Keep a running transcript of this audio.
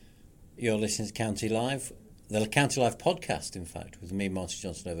You're listening to County Live, the County Live podcast, in fact, with me, Marty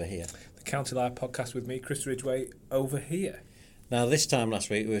Johnson, over here. The County Live podcast with me, Chris Ridgway, over here. Now, this time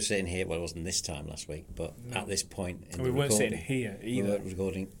last week, we were sitting here. Well, it wasn't this time last week, but at this point in we weren't sitting here either. We weren't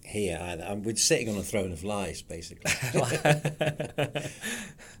recording here either. And we're sitting on a throne of lies, basically.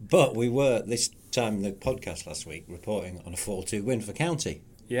 But we were, this time in the podcast last week, reporting on a 4-2 win for County.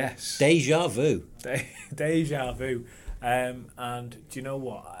 Yes. Deja vu. Deja vu. And do you know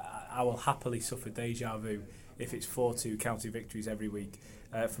what? I will happily suffer deja vu if it's 4-2 County victories every week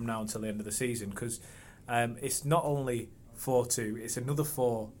from now until the end of the season, because it's not only 4-2, it's another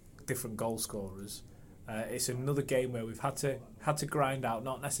 4 different goal scorers. It's another game where we've had to grind out,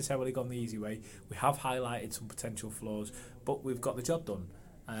 not necessarily gone the easy way. We have highlighted some potential flaws, but we've got the job done,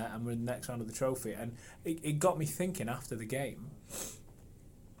 and we're in the next round of the trophy. And it got me thinking after the game.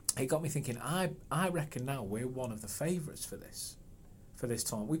 It got me thinking. I reckon now we're one of the favourites for this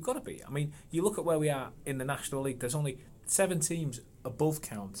tournament. We've got to be. I mean, you look at where we are in the National League. There's only 7 teams above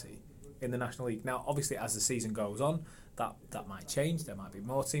County in the National League. Now, obviously, as the season goes on, that might change. There might be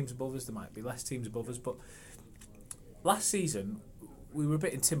more teams above us. There might be less teams above us. But last season, we were a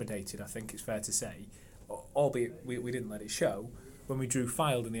bit intimidated, I think it's fair to say, albeit we didn't let it show. When we drew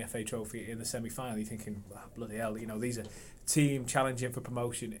Fylde in the FA Trophy in the semi-final, you're thinking, oh, bloody hell, these are team challenging for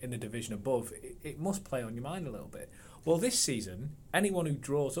promotion in the division above. It must play on your mind a little bit. Well, this season, anyone who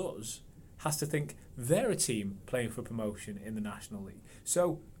draws us has to think they're a team playing for promotion in the National League.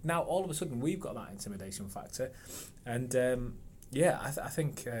 So now all of a sudden we've got that intimidation factor, and I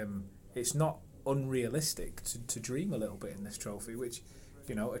think it's not unrealistic to dream a little bit in this trophy, which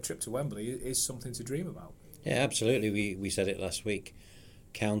a trip to Wembley is something to dream about. Yeah, absolutely. We said it last week.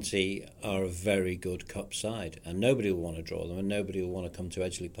 County are a very good cup side, and nobody will want to draw them, and nobody will want to come to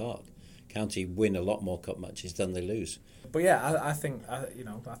Edgeley Park. County win a lot more cup matches than they lose. But yeah, I think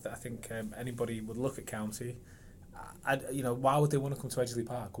anybody would look at County. Why would they want to come to Edgeley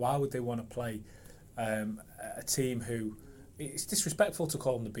Park? Why would they want to play a team who? It's disrespectful to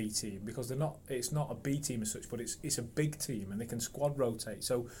call them the B team, because they're not. It's not a B team as such, but it's a big team and they can squad rotate.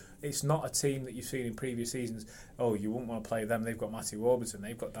 So it's not a team that you've seen in previous seasons. Oh, you wouldn't want to play them. They've got Matthew Warburton,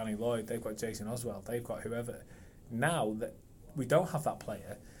 they've got Danny Lloyd, they've got Jason Oswald, they've got whoever. Now that we don't have that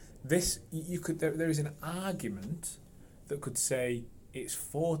player, there is an argument that could say it's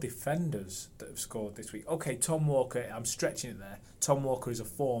 4 defenders that have scored this week. Okay, Tom Walker, I'm stretching it there. Tom Walker is a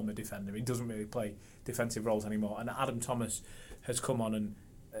former defender. He doesn't really play defensive roles anymore. And Adam Thomas has come on and,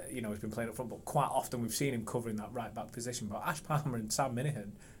 he's been playing up front, but quite often we've seen him covering that right-back position. But Ash Palmer and Sam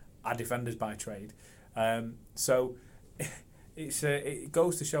Minihan are defenders by trade. So it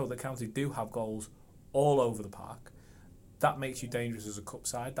goes to show that County do have goals all over the park. That makes you dangerous as a cup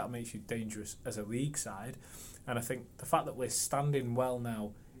side. That makes you dangerous as a league side. And I think the fact that we're standing well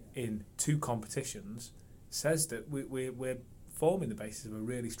now in 2 competitions says that we're forming the basis of a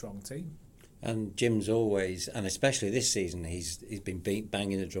really strong team. And Jim's always, and especially this season, he's been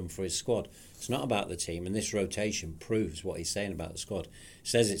banging the drum for his squad. It's not about the team, and this rotation proves what he's saying about the squad. He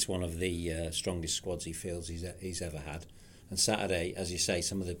says it's one of the strongest squads he feels he's ever had. And Saturday, as you say,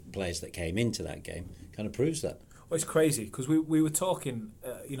 some of the players that came into that game kind of proves that. Well, it's crazy because we were talking,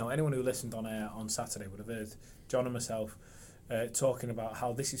 anyone who listened on air on Saturday would have heard John and myself talking about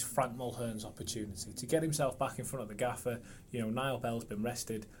how this is Frank Mulhern's opportunity to get himself back in front of the gaffer. Niall Bell's been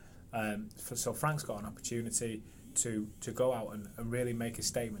rested, so Frank's got an opportunity to go out and really make a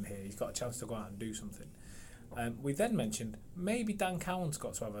statement here. He's got a chance to go out and do something. We then mentioned maybe Dan Cowan's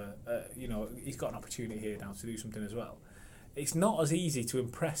got to have he's got an opportunity here now to do something as well. It's not as easy to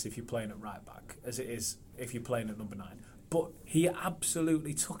impress if you're playing at right back as it is if you're playing at number 9. But he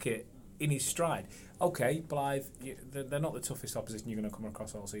absolutely took it in his stride. Okay, Blyth, they're not the toughest opposition you're going to come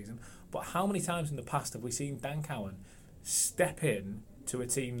across all season. But how many times in the past have we seen Dan Cowan step in to a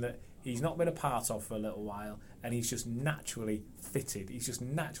team that he's not been a part of for a little while, and he's just naturally fitted. He's just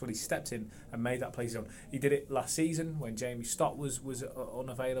naturally stepped in and made that place his own. He did it last season when Jamie Stott was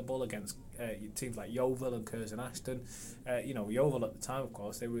unavailable against teams like Yeovil and Curzon Ashton. Yeovil at the time, of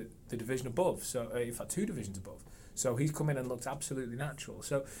course, they were the division above. So in fact, 2 divisions above. So he's come in and looked absolutely natural.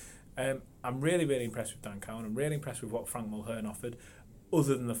 So I'm really, really impressed with Dan Cowan. I'm really impressed with what Frank Mulhern offered,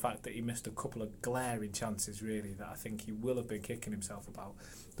 other than the fact that he missed a couple of glaring chances, really, that I think he will have been kicking himself about.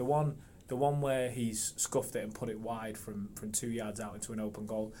 The one where he's scuffed it and put it wide from 2 yards out into an open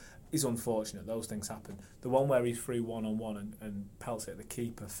goal is unfortunate. Those things happen. The one where he's through one-on-one and pelts it at the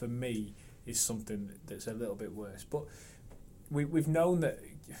keeper, for me, is something that's a little bit worse. But we've known that,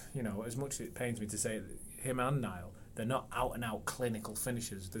 as much as it pains me to say it, him and Niall, they're not out-and-out clinical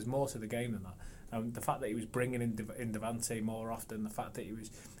finishers. There's more to the game than that. The fact that he was bringing in Devante more often, the fact that he was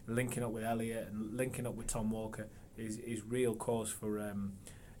linking up with Elliott and linking up with Tom Walker is real cause for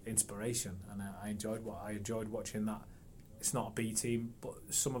inspiration. And I enjoyed watching that. It's not a B team, but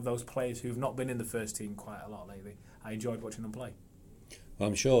some of those players who've not been in the first team quite a lot lately, I enjoyed watching them play. Well,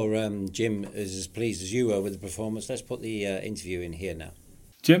 I'm sure Jim is as pleased as you were with the performance. Let's put the interview in here now.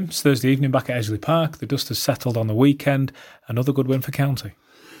 Jim, it's Thursday evening back at Edgeley Park. The dust has settled on the weekend. Another good win for County.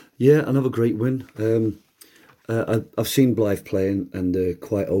 Yeah, another great win. I've seen Blyth playing, and they're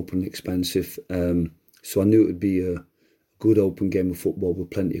quite open and expensive. So I knew it would be a good open game of football with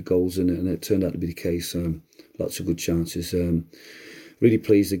plenty of goals in it, and it turned out to be the case. Lots of good chances. Really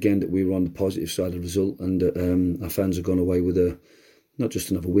pleased again that we were on the positive side of the result, and our fans have gone away with not just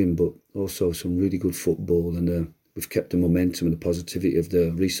another win, but also some really good football. And we've kept the momentum and the positivity of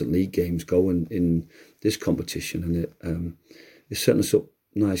the recent league games going in this competition, and it's setting us up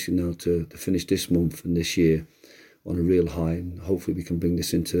nicely now to finish this month and this year on a real high, and hopefully we can bring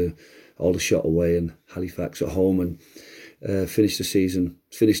this into Aldershot away and Halifax at home, and finish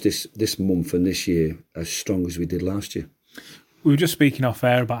this month and this year as strong as we did last year. We were just speaking off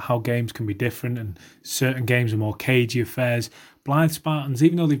air about how games can be different and certain games are more cagey affairs. Blyth Spartans,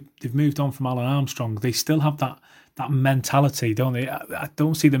 even though they've moved on from Alan Armstrong, they still have that mentality, don't they? I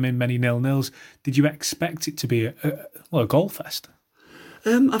don't see them in many 0-0s. Did you expect it to be a goal fest?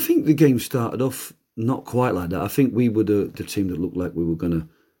 I think the game started off not quite like that. I think we were the team that looked like we were going to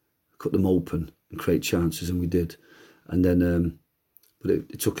cut them open and create chances, and we did. And then, but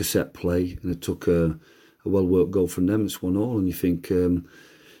it took a set play, and it took a well-worked goal from them. It's 1-1, and you think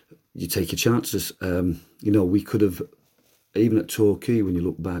you take your chances. We could have, even at Torquay, when you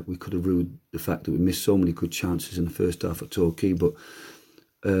look back, we could have rued the fact that we missed so many good chances in the first half at Torquay. But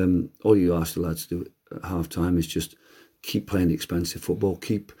all you ask the lads to do at half-time is just keep playing the expensive football,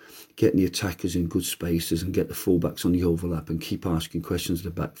 keep getting the attackers in good spaces and get the fullbacks on the overlap, and keep asking questions at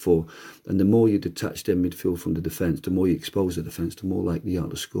the back four. And the more you detach their midfield from the defence, the more you expose the defence, the more likely you are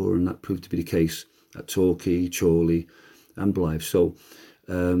to score. And that proved to be the case at Torquay, Chorley and Blyth. So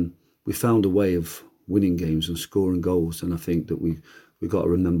we found a way of winning games and scoring goals, and I think that we've got to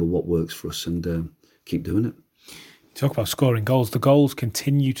remember what works for us and keep doing it. Talk about scoring goals. The goals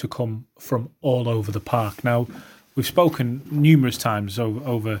continue to come from all over the park. Now, we've spoken numerous times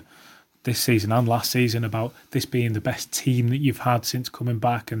over this season and last season about this being the best team that you've had since coming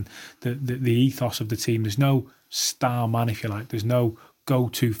back, and the ethos of the team. There's no star man, if you like. There's no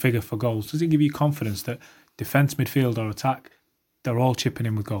go-to figure for goals. Does it give you confidence that defence, midfield or attack, they're all chipping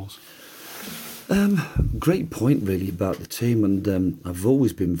in with goals? Great point, really, about the team, and I've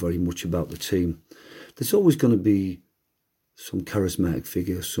always been very much about the team. There's always going to be some charismatic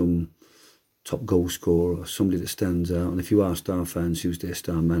figure, some top goal scorer, or somebody that stands out. And if you ask our fans who's their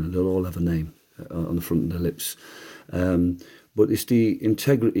star man, they'll all have a name on the front of their lips. But it's the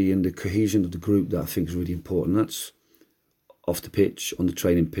integrity and the cohesion of the group that I think is really important. That's off the pitch, on the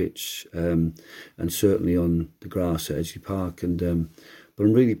training pitch, and certainly on the grass at Edgeley Park. But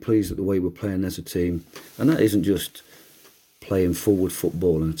I'm really pleased at the way we're playing as a team. And that isn't just playing forward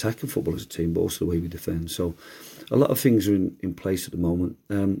football and attacking football as a team, but also the way we defend. So a lot of things are in place at the moment.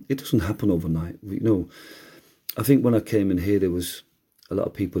 It doesn't happen overnight. I think when I came in here, there was a lot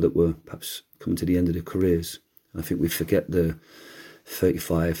of people that were perhaps coming to the end of their careers. I think we forget the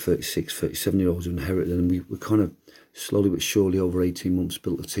 35, 36, 37-year-olds who inherited, and we kind of slowly but surely over 18 months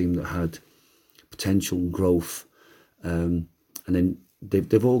built a team that had potential and growth. And then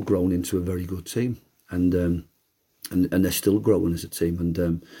they've all grown into a very good team. And they're still growing as a team.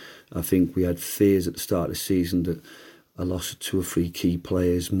 And I think we had fears at the start of the season that a loss of 2 or 3 key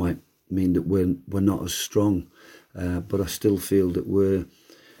players might mean that we're not as strong. But I still feel that we're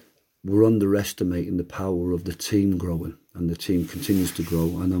underestimating the power of the team growing, and the team continues to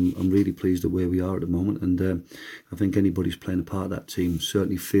grow. And I'm really pleased at where we are at the moment. And I think anybody who's playing a part of that team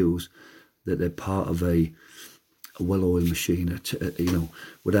certainly feels that they're part of a well-oiled machine.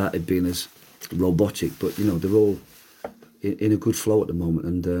 Without it being as robotic, but they're all in a good flow at the moment,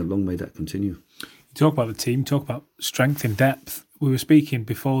 and long may that continue. You talk about the team, talk about strength in depth. We were speaking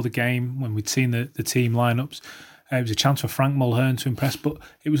before the game when we'd seen the team lineups. It was a chance for Frank Mulhern to impress, but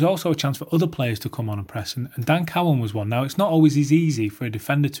it was also a chance for other players to come on and press. And Dan Cowan was one. Now, it's not always as easy for a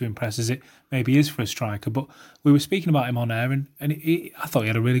defender to impress as it maybe is for a striker, but we were speaking about him on air, and I thought he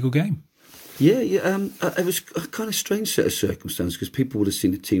had a really good game. Yeah. It was a kind of strange set of circumstances, because people would have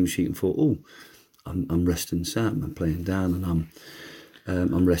seen the team sheet and thought, I'm resting Sam, I'm playing Dan, and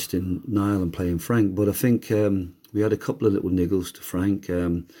I'm resting Niall and playing Frank. But I think we had a couple of little niggles to Frank.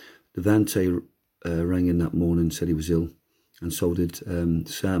 Devante rang in that morning, said he was ill, and so did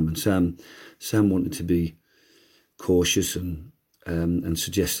Sam. And Sam wanted to be cautious and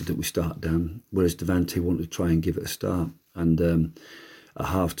suggested that we start Dan, whereas Devante wanted to try and give it a start. And at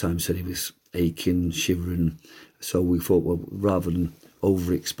half-time said he was aching, shivering. So we thought, well, rather than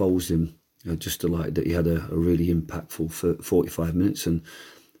overexpose him, just delighted that he had a really impactful for 45 minutes, and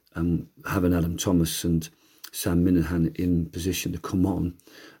having Adam Thomas and Sam Minahan in position to come on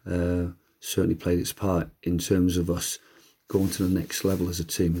certainly played its part in terms of us going to the next level as a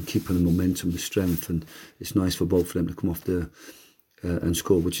team and keeping the momentum and strength. And it's nice for both of them to come off and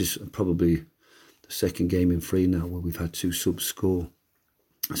score, which is probably the second game in 3 now where we've had 2 subs score.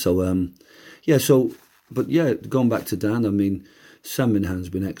 So going back to Dan, I mean, Sam Minahan's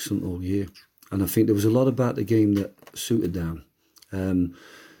been excellent all year, and I think there was a lot about the game that suited Dan.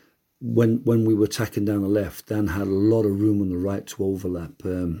 When we were attacking down the left, Dan had a lot of room on the right to overlap,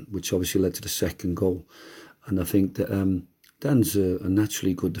 which obviously led to the second goal. And I think that Dan's a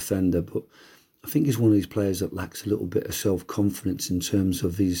naturally good defender, but I think he's one of these players that lacks a little bit of self-confidence in terms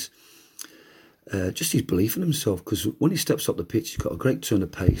of his his belief in himself. Because when he steps up the pitch, he's got a great turn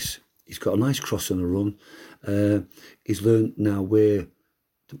of pace. He's got a nice cross on the run. He's learned now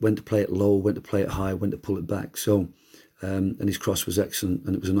when to play it low, when to play it high, when to pull it back. So, and his cross was excellent,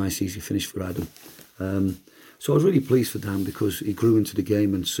 and it was a nice, easy finish for Adam. So I was really pleased for Dan because he grew into the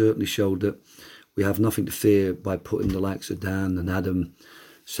game and certainly showed that we have nothing to fear by putting the likes of Dan and Adam,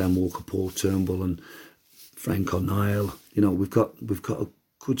 Sam Walker, Paul Turnbull, and Frank O'Neill. You know, we've got a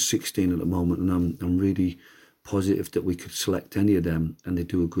good 16 at the moment, and I'm really positive that we could select any of them and they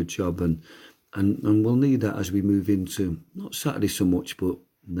do a good job. And we'll need that as we move into not Saturday so much, but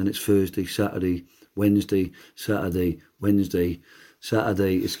then it's Thursday, Saturday, Wednesday, Saturday, Wednesday,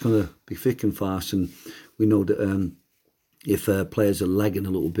 Saturday. It's going to be thick and fast, and we know that if players are lagging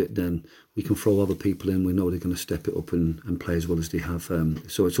a little bit, then we can throw other people in. We know they're going to step it up and play as well as they have.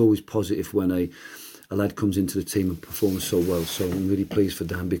 So it's always positive when a lad comes into the team and performs so well. So I'm really pleased for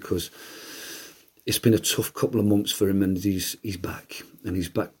Dan because it's been a tough couple of months for him, and he's back. And he's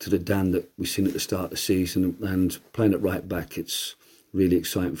back to the Dan that we've seen at the start of the season. And playing at right back, it's really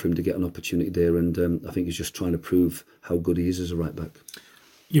exciting for him to get an opportunity there. And I think he's just trying to prove how good he is as a right back.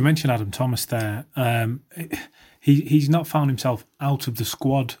 You mentioned Adam Thomas there. He's not found himself out of the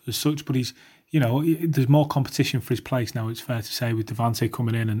squad as such, but he's, there's more competition for his place now, it's fair to say, with Devante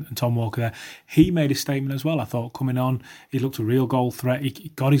coming in and Tom Walker there. He made a statement as well, I thought, coming on. He looked a real goal threat.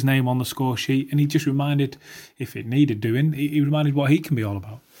 He got his name on the score sheet, and he just reminded, if it needed doing, he reminded what he can be all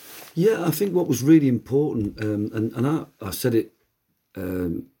about. Yeah, I think what was really important, and I said it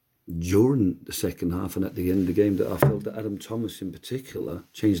during the second half and at the end of the game, that I felt that Adam Thomas in particular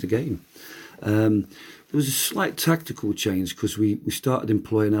changed the game. There was a slight tactical change because we started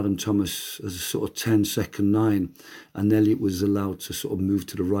employing Adam Thomas as a sort of 10-second 9, and Elliot was allowed to sort of move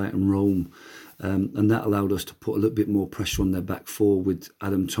to the right and roam, and that allowed us to put a little bit more pressure on their back four with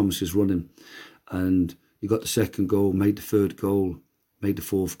Adam Thomas's running. And you got the second goal, made the third goal, made the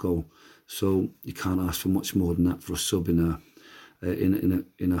fourth goal. So you can't ask for much more than that for a sub in a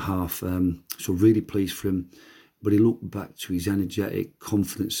half. So really pleased for him. But he looked back to his energetic,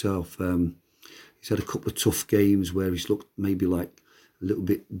 confident self. He's had a couple of tough games where he's looked maybe like a little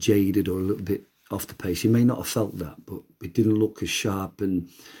bit jaded or a little bit off the pace. He may not have felt that, but he didn't look as sharp and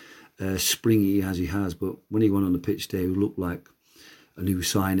springy as he has. But when he went on the pitch there, he looked like a new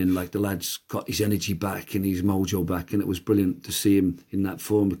signing, like the lad's got his energy back and his mojo back, and it was brilliant to see him in that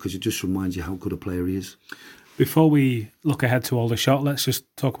form because it just reminds you how good a player he is. Before we look ahead to Aldershot, let's just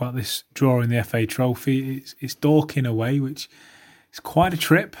talk about this draw in the FA Trophy. It's Dorking away, which is quite a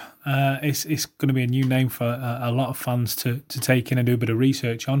trip. It's going to be a new name for a lot of fans to take in and do a bit of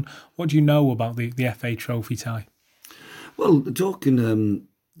research on. What do you know about the FA Trophy tie? Well, Dorking,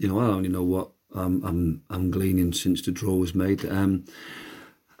 I only know what I'm gleaning since the draw was made.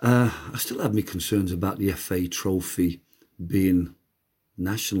 I still have my concerns about the FA Trophy being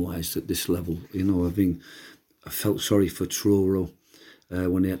nationalised at this level. I felt sorry for Truro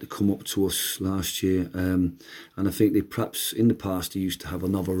when they had to come up to us last year, and I think they perhaps in the past they used to have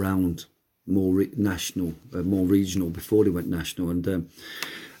another round, more national, more regional before they went national, and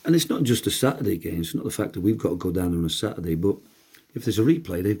it's not just a Saturday game. It's not the fact that we've got to go down on a Saturday, but if there's a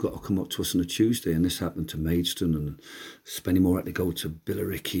replay, they've got to come up to us on a Tuesday, and this happened to Maidstone, and Spennymoor had to go to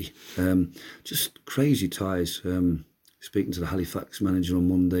Billericay. Just crazy ties. Speaking to the Halifax manager on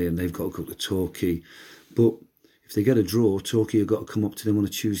Monday, and they've got to go to Torquay, but if they get a draw, Torquay have got to come up to them on a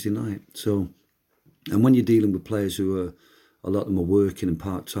Tuesday night. So, and when you're dealing with players who a lot of them are working and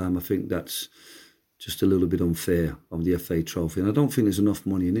part-time, I think that's just a little bit unfair of the FA Trophy. And I don't think there's enough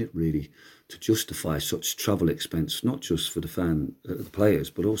money in it, really, to justify such travel expense, not just for the players,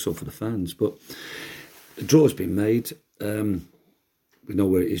 but also for the fans. But the draw's been made. We know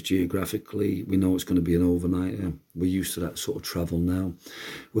where it is geographically. We know it's going to be an overnighter. We're used to that sort of travel now.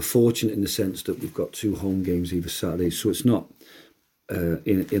 We're fortunate in the sense that we've got 2 home games either Saturday, so it's not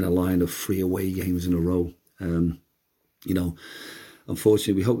in a line of 3 away games in a row.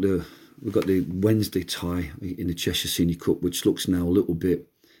 Unfortunately, we've got the Wednesday tie in the Cheshire Senior Cup, which looks now a little bit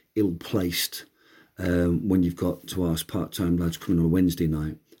ill-placed when you've got to ask part-time lads coming on a Wednesday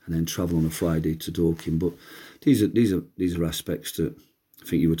night and then travel on a Friday to Dorking. But these are aspects that I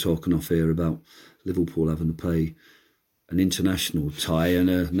think you were talking off air about Liverpool having to play an international tie and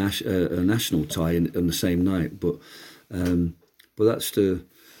a national tie on the same night. But that's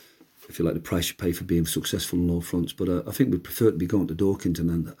if you like, the price you pay for being successful on all fronts. But I think we'd prefer to be going to Dorkington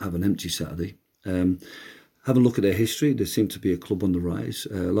and have an empty Saturday. Have a look at their history. They seem to be a club on the rise.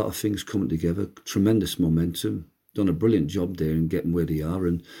 A lot of things coming together. Tremendous momentum. Done a brilliant job there in getting where they are,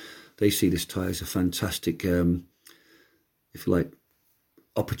 and they see this tie as a fantastic, if you like,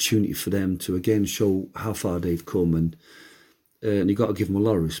 opportunity for them to again show how far they've come. And you've got to give them a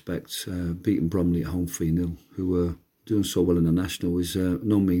lot of respect. Beating Bromley at home 3-0, who were doing so well in the national, is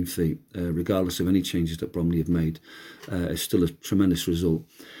no mean feat. Regardless of any changes that Bromley have made, it's still a tremendous result.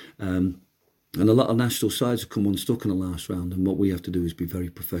 And a lot of national sides have come unstuck in the last round, and what we have to do is be very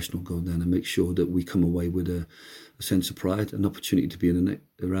professional, go down and make sure that we come away with a sense of pride, an opportunity to be in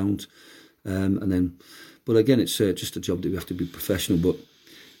the round. But again, it's just a job that we have to be professional. But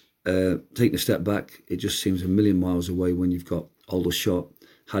taking a step back, it just seems a million miles away when you've got Aldershot,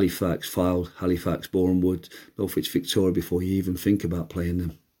 Halifax, Fylde, Halifax, Bournemouth, Norwich, Victoria before you even think about playing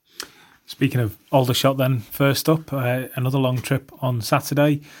them. Speaking of Aldershot then, first up, another long trip on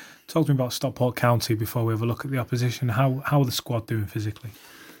Saturday. Talk to me about Stockport County before we have a look at the opposition. How are the squad doing physically?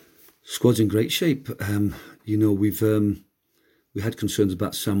 Squad's in great shape. We had concerns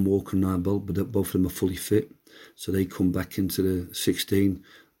about Sam Walker and Niall Bolt, but both of them are fully fit. So they come back into the 16.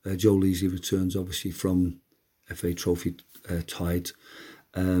 Joe Leasley returns obviously from FA Trophy tied.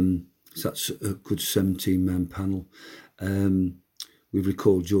 So that's a good 17-man panel. We've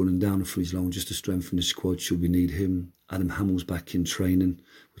recalled Jordan Downer from his loan just to strengthen the squad should we need him. Adam Hamill's back in training,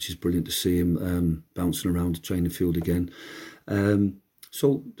 which is brilliant to see him bouncing around the training field again.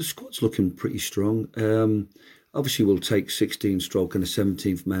 So the squad's looking pretty strong. Obviously, we'll take 16 stroke and a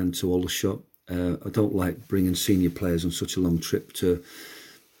 17th man to Aldershot. I don't like bringing senior players on such a long trip to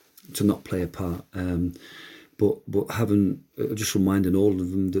not play a part. But having just reminding all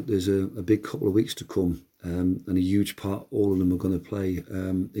of them that there's a big couple of weeks to come, and a huge part all of them are going to play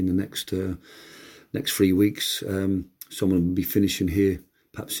in the next 3 weeks. Some of them will be finishing here,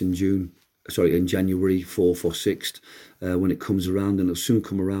 perhaps in January 4th or 6th, when it comes around, and it'll soon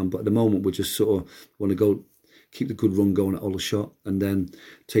come around. But at the moment, we just sort of want to go, keep the good run going at Aldershot, and then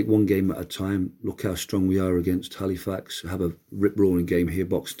take one game at a time. Look how strong we are against Halifax. Have a rip-roaring game here,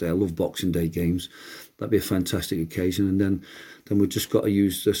 Boxing Day. I love Boxing Day games. That'd be a fantastic occasion. And then we've just got to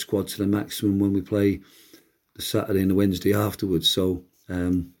use the squad to the maximum when we play the Saturday and the Wednesday afterwards. So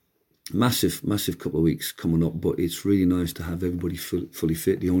massive couple of weeks coming up, but it's really nice to have everybody fully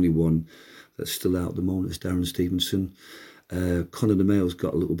fit. The only one that's still out at the moment is Darren Stevenson. Conor DeMayo's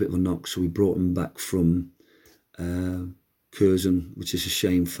got a little bit of a knock, so we brought him back from Curzon, which is a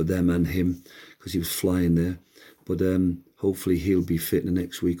shame for them and him because he was flying there. But hopefully he'll be fit in the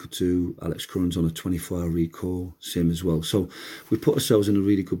next week or two. Alex Curran's on a 24-hour recall, same as well. So we put ourselves in a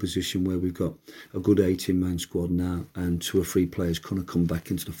really good position where we've got a good 18-man squad now, and 2 or 3 players kind of come back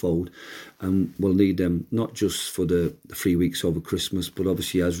into the fold. And we'll need them not just for the 3 weeks over Christmas, but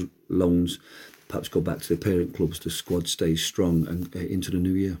obviously as loans perhaps go back to their parent clubs, the squad stays strong and into the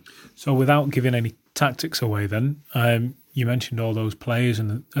new year. So without giving any tactics away then, you mentioned all those players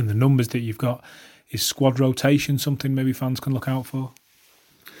and the numbers that you've got. Is squad rotation something maybe fans can look out for?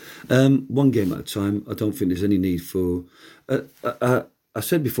 One game at a time. I don't think there's any need for... I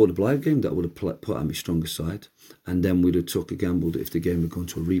said before the Blyth game that I would have put out my stronger side, and then we'd have took a gamble that if the game had gone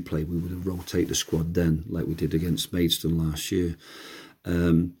to a replay, we would have rotated the squad then, like we did against Maidstone last year.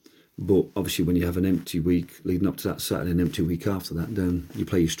 But obviously when you have an empty week leading up to that Saturday, an empty week after that, then you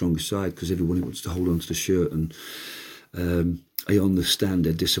play your stronger side because everyone wants to hold on to the shirt. And I understand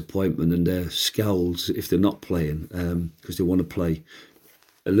their disappointment and their scowls if they're not playing, because they want to play.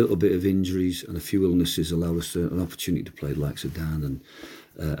 A little bit of injuries and a few illnesses allow us an opportunity to play the likes of Dan,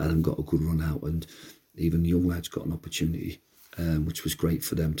 and Adam got a good run out, and even the young lads got an opportunity, which was great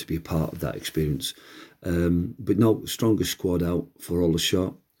for them to be a part of that experience. But no, strongest squad out for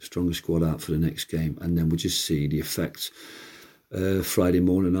Aldershot, strongest squad out for the next game, and then we just see the effects Friday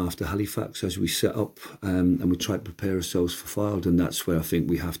morning after Halifax as we set up, and we try to prepare ourselves for Fylde. And that's where I think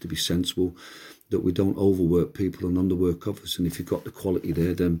we have to be sensible, that we don't overwork people and underwork others. And if you've got the quality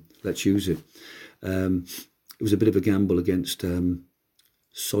there, then let's use it. It was a bit of a gamble against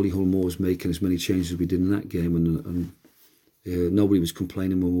Solihull Moors making as many changes as we did in that game, and nobody was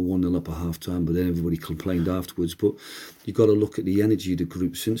complaining when we were 1-0 up at half time, but then everybody complained afterwards. But you've got to look at the energy of the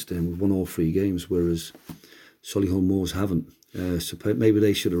group since then. We've won all 3 games, whereas Solihull Moors haven't. So maybe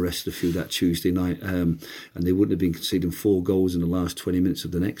they should have rested a few that Tuesday night, and they wouldn't have been conceding 4 goals in the last 20 minutes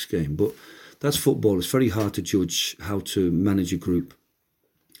of the next game. But that's football. It's very hard to judge how to manage a group.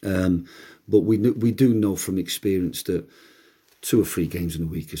 But we do know from experience that 2 or 3 games in a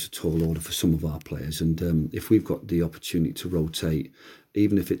week is a tall order for some of our players. And if we've got the opportunity to rotate,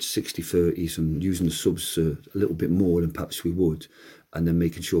 even if it's 60-30s and using the subs a little bit more than perhaps we would, and then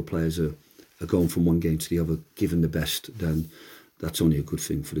making sure players are going from one game to the other, giving the best, then that's only a good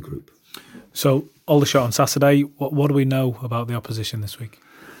thing for the group. So, Aldershot on Saturday, what do we know about the opposition this week?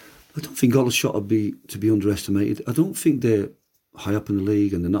 I don't think Aldershot will be to be underestimated. I don't think they're high up in the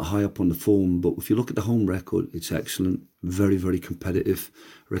league and they're not high up on the form, but if you look at the home record, it's excellent, very, very competitive.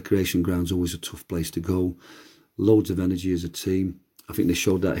 Recreation ground's always a tough place to go. Loads of energy as a team. I think they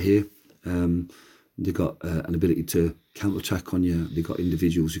showed that here. They've got an ability to counter-attack on you. They've got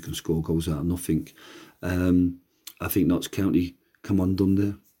individuals who can score goals out of nothing. I think Notts County come undone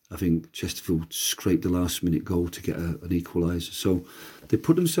there. I think Chesterfield scraped the last-minute goal to get an equaliser. So they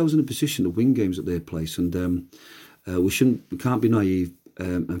put themselves in a position to win games at their place, and we can't be naive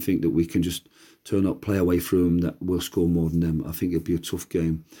and think that we can just turn up, play away from them, that we'll score more than them. I think it'll be a tough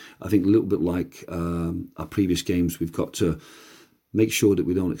game. I think a little bit like our previous games, we've got to make sure that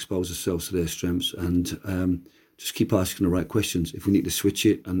we don't expose ourselves to their strengths, and just keep asking the right questions. If we need to switch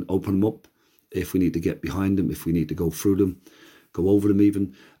it and open them up, if we need to get behind them, if we need to go through them, go over them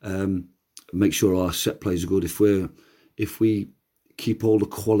even, make sure our set plays are good. If we keep all the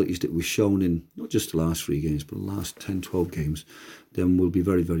qualities that we've shown in not just the last 3 games, but the last 10, 12 games, then we'll be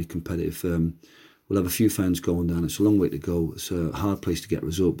very, very competitive. We'll have a few fans going down. It's a long way to go. It's a hard place to get a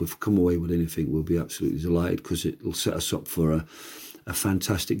result, but if we come away with anything, we'll be absolutely delighted, because it'll set us up for a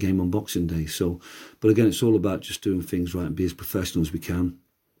fantastic game on Boxing Day. So, but again, it's all about just doing things right and be as professional as we can.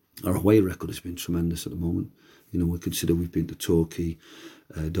 Our away record has been tremendous at the moment. You know, we consider we've been to Torquay,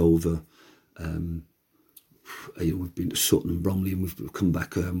 Dover, we've been to Sutton and Bromley, and we've come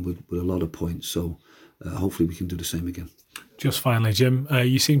back with a lot of points. So hopefully we can do the same again. Just finally, Jim,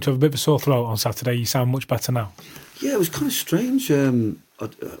 you seem to have a bit of a sore throat on Saturday. You sound much better now. Yeah, it was kind of strange.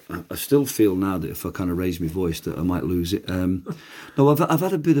 I still feel now that if I kind of raise my voice that I might lose it. No, I've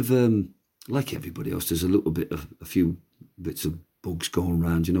had a bit of, like everybody else, there's a few bits of bugs going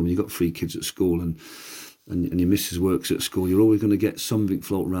around. You know, when you've got 3 kids at school and your missus works at school, you're always going to get something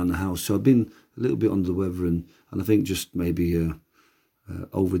floating around the house. So I've been a little bit under the weather, and I think just maybe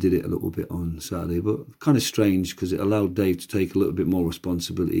overdid it a little bit on Saturday, but kind of strange because it allowed Dave to take a little bit more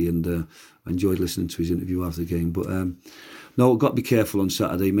responsibility, and I enjoyed listening to his interview after the game. But no, I've got to be careful on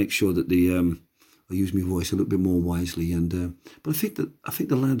Saturday, make sure that I use my voice a little bit more wisely, and but I think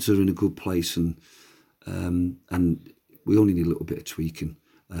the lads are in a good place, and we only need a little bit of tweaking,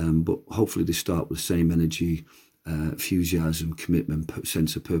 but hopefully they start with the same energy, enthusiasm, commitment,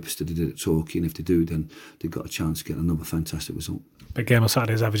 sense of purpose that they did at Torquay, and if they do, then they've got a chance to get another fantastic result. Big game on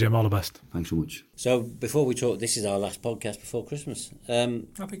Saturday as ever, Jim. All the best. Thanks so much. So before we talk, this is our last podcast before Christmas.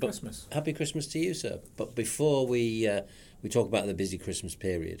 Happy Christmas. Happy Christmas to you, sir. But before we talk about the busy Christmas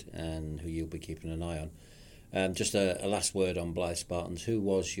period and who you'll be keeping an eye on, just a last word on Blyth Spartans. Who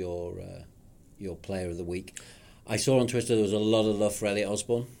was your player of the week? I saw on Twitter there was a lot of love for Elliot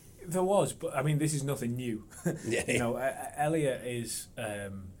Osborne. There was, but I mean, this is nothing new. You know, Elliot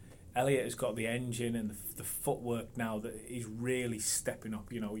has got the engine and the footwork now that he's really stepping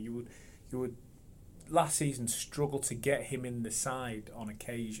up. You know, you would last season struggle to get him in the side on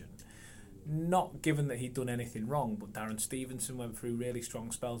occasion. Not given that he'd done anything wrong, but Darren Stevenson went through really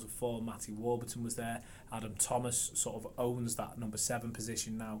strong spells of form. Matty Warburton was there. Adam Thomas sort of owns that number 7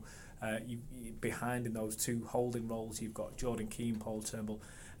 position now. Behind in those 2 holding roles, you've got Jordan Keane, Paul Turnbull,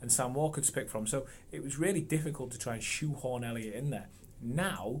 and Sam Walker to pick from. So it was really difficult to try and shoehorn Elliot in there.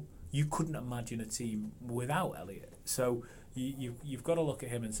 Now you couldn't imagine a team without Elliot. So you've got to look at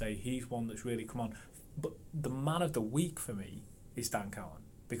him and say he's one that's really come on. But the man of the week for me is Dan Cowan,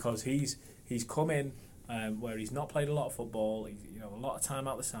 because he's come in where he's not played a lot of football. He's, a lot of time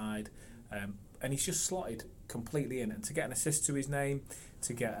out the side. and he's just slotted completely in. And to get an assist to his name,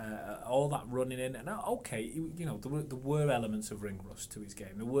 to get all that running in, and okay, there were elements of ring rust to his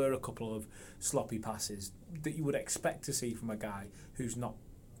game. There were a couple of sloppy passes that you would expect to see from a guy who's not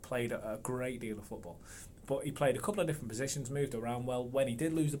played a great deal of football. But he played a couple of different positions, moved around well. When he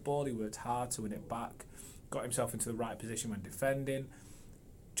did lose the ball, he worked hard to win it back, got himself into the right position when defending,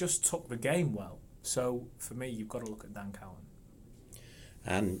 just took the game well. So, for me, you've got to look at Dan Cowan.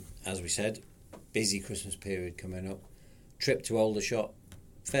 And, as we said, busy Christmas period coming up. Trip to Aldershot,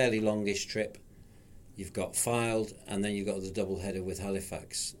 fairly longish trip. You've got Fylde, and then you've got the double header with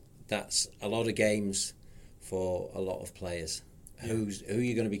Halifax. That's a lot of games for a lot of players. Yeah. Who are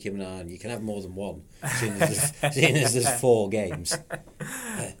you going to be keeping an eye on? You can have more than one, seeing as there's 4 games.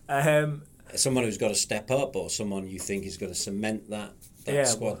 Someone who's got to step up, or someone you think is going to cement that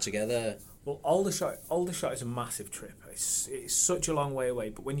squad together. Well, Aldershot is a massive trip. It's such a long way away.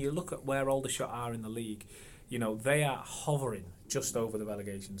 But when you look at where Aldershot are in the league, they are hovering just over the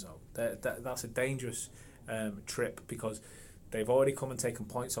relegation zone. That's a dangerous trip because they've already come and taken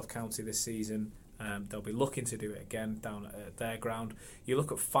points off County this season. They'll be looking to do it again down at their ground. You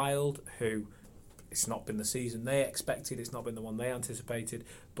look at Fylde, who it's not been the season they expected. It's not been the one they anticipated.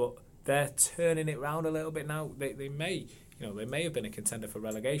 But they're turning it round a little bit now. They may have been a contender for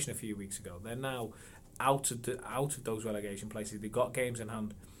relegation a few weeks ago. They're now out of those relegation places. They've got games in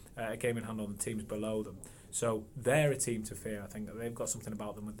hand, a game in hand on the teams below them. So they're a team to fear. I think that they've got something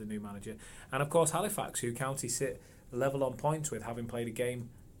about them with the new manager. And of course Halifax, who County sit level on points with, having played a game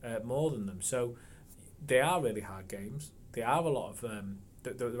more than them. So they are really hard games. There are a lot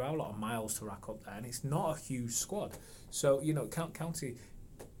of miles to rack up there, and it's not a huge squad. So County,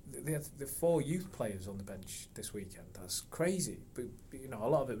 they had the 4 youth players on the bench this weekend. That's crazy. But a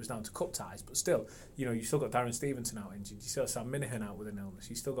lot of it was down to cup ties. But still, you still got Darren Stevenson out injured. You still have Sam Minahan out with an illness.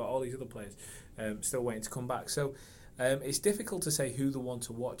 You still got all these other players still waiting to come back. So it's difficult to say who the one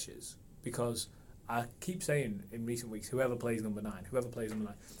to watch is, because I keep saying in recent weeks, whoever plays number 9,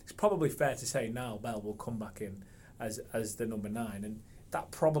 it's probably fair to say now Bell will come back in as the number 9, and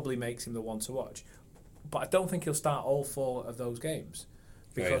that probably makes him the one to watch. But I don't think he'll start all 4 of those games.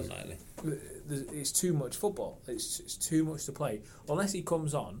 Because very unlikely. It's too much football. It's too much to play. Unless he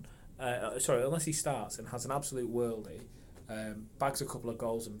comes on, unless he starts and has an absolute worldie, bags a couple of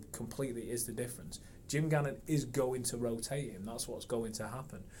goals and completely is the difference. Jim Gannon is going to rotate him. That's what's going to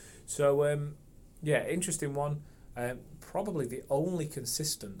happen. So, interesting one. Probably the only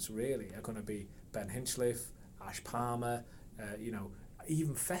consistents really are going to be Ben Hinchliffe, Ash Palmer.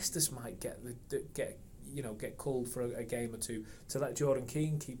 Even Festus might get called for a game or two to let Jordan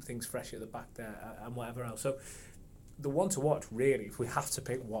Keane keep things fresh at the back there and whatever else. So the one to watch, really, if we have to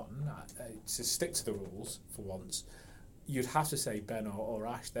pick one, to stick to the rules for once, you'd have to say Ben or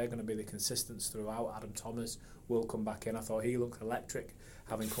Ash. They're going to be the consistents throughout. Adam Thomas will come back in. I thought he looked electric,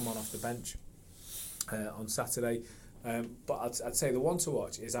 having come on off the bench on Saturday. But I'd say the one to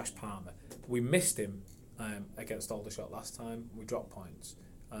watch is Ash Palmer. We missed him against Aldershot last time. We dropped points.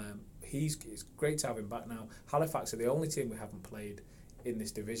 It's great to have him back now. Halifax are the only team we haven't played in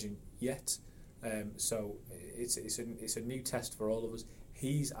this division yet, so it's a new test for all of us.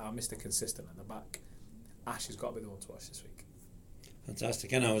 He's our Mr. Consistent at the back. Ash has got to be the one to watch this week.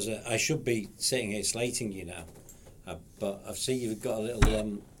 Fantastic. And I should be sitting here slating you now, but I've seen you've got a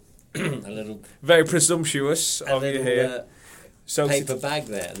little a little very presumptuous of you here. Paper bag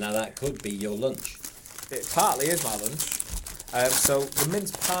there. Now that could be your lunch. It partly is my lunch. So the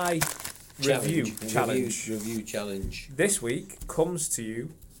mince pie review challenge this week comes to you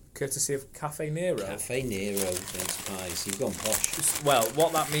courtesy of Cafe Nero. Cafe Nero mince pies. You've gone posh. Well,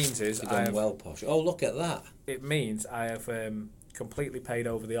 what that means is You've gone well posh. Oh, look at that. It means I have completely paid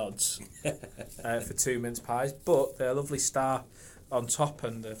over the odds for 2 mince pies, but they're a lovely star on top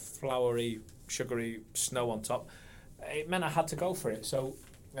and the floury, sugary snow on top. It meant I had to go for it. So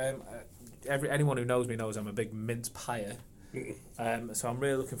anyone who knows me knows I'm a big mince pier. So I'm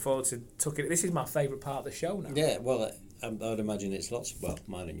really looking forward to tucking it. This is my favourite part of the show now. Yeah, well, I would imagine it's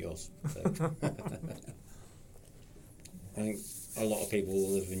mine and yours. So. I think a lot of people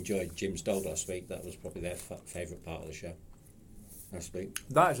will have enjoyed Jim's dog last week. That was probably their favourite part of the show last week.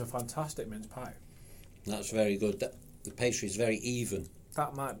 That is a fantastic mince pie. That's very good. The pastry is very even.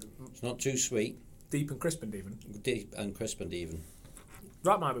 It's not too sweet. Deep and crisp and even. Deep and crisp and even.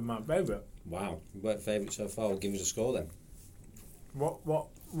 That might be my favourite. Wow, what favourite so far? Well, give us a score then.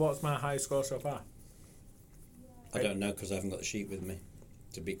 What's my highest score so far? I don't know because I haven't got the sheet with me,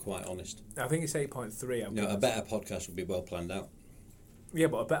 to be quite honest. I think it's 8.3. No, a better podcast would be well planned out. Yeah,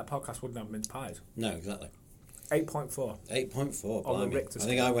 but a better podcast wouldn't have mince pies. No, exactly. 8.4. 8.4. On the Blimey. Richter I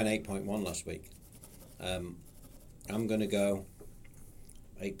think I went 8.1 last week. I'm going to go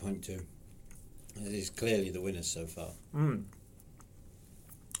 8.2. It is clearly the winners so far.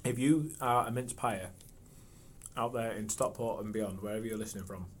 If you are a mince pie out there in Stockport and beyond, wherever you're listening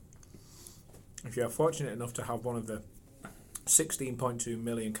from, if you're fortunate enough to have one of the 16.2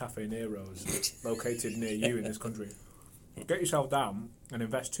 million Cafe Neros located near you in this country, get yourself down and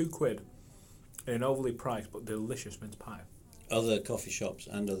invest £2 in an overly priced but delicious mince pie. Other coffee shops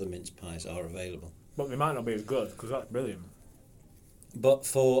and other mince pies are available. But they might not be as good, because that's brilliant. But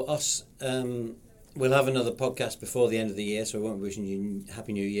for us, we'll have another podcast before the end of the year, so we won't be wishing you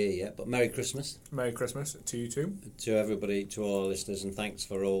Happy New Year yet. But Merry Christmas. Merry Christmas to you too. To everybody, to all our listeners, and thanks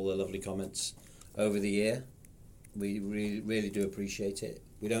for all the lovely comments over the year. We really do appreciate it.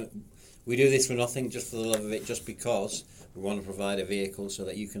 We do this for nothing, just for the love of it, just because we want to provide a vehicle so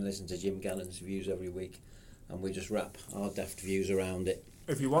that you can listen to Jim Gannon's views every week, and we just wrap our daft views around it.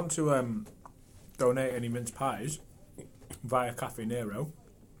 If you want to donate any mince pies via Cafe Nero,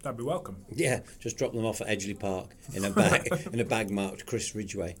 that'd be welcome. Yeah, just drop them off at Edgeley Park in a bag marked Chris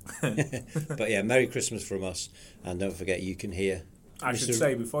Ridgway. But yeah, Merry Christmas from us, and don't forget you can hear. I should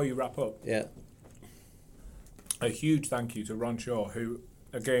say before you wrap up, yeah, a huge thank you to Ron Shaw, who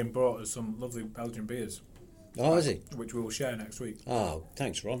again brought us some lovely Belgian beers. Oh, is he? Which we will share next week. Oh,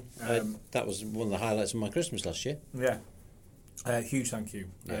 thanks, Ron. That was one of the highlights of my Christmas last year. Yeah, huge thank you.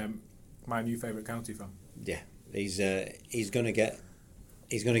 Yeah. My new favourite county fan. Yeah, he's going to get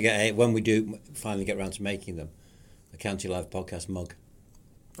when we do finally get around to making them, a County Live podcast mug.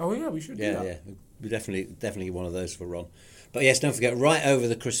 Oh yeah, we should do that. Yeah, we definitely one of those for Ron. But yes, don't forget, right over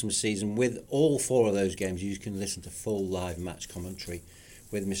the Christmas season, with all 4 of those games, you can listen to full live match commentary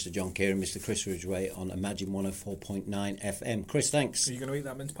with Mr. John Keir and Mr. Chris Ridgway on Imagine 104.9 FM. Chris, thanks. Are you going to eat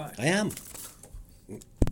that mince pie? I am.